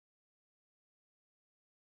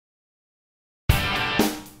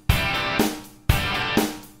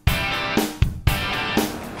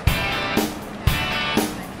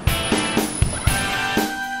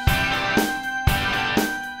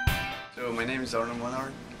name is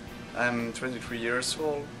Arnaud. I'm 23 years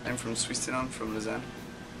old. I'm from Swissnex, from Lausanne.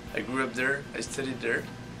 I grew up there, I studied there,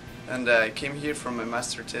 and I came here for my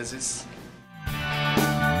master thesis.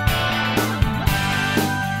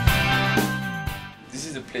 This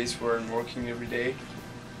is the place where I'm working every day.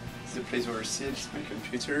 This is the place where I sit, it's my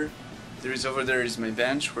computer. Over there is my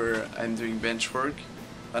bench where I'm doing bench work.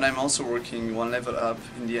 And I'm also working one level up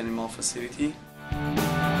in the animal facility.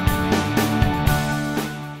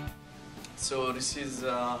 So this is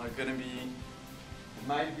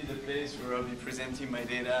might be the place where I'll be presenting my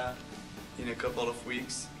data in a couple of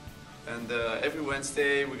weeks. And every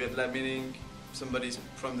Wednesday we got lab meeting. Somebody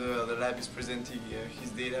from the lab is presenting his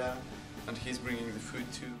data, and he's bringing the food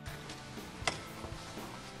too.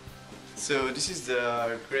 So this is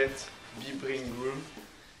the great bee breeding room.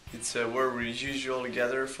 It's where we usually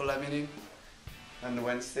gather for lab meeting on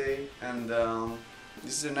Wednesday, and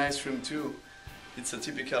this is a nice room too. It's a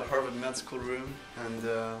typical Harvard med school room, and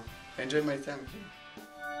I enjoy my time here.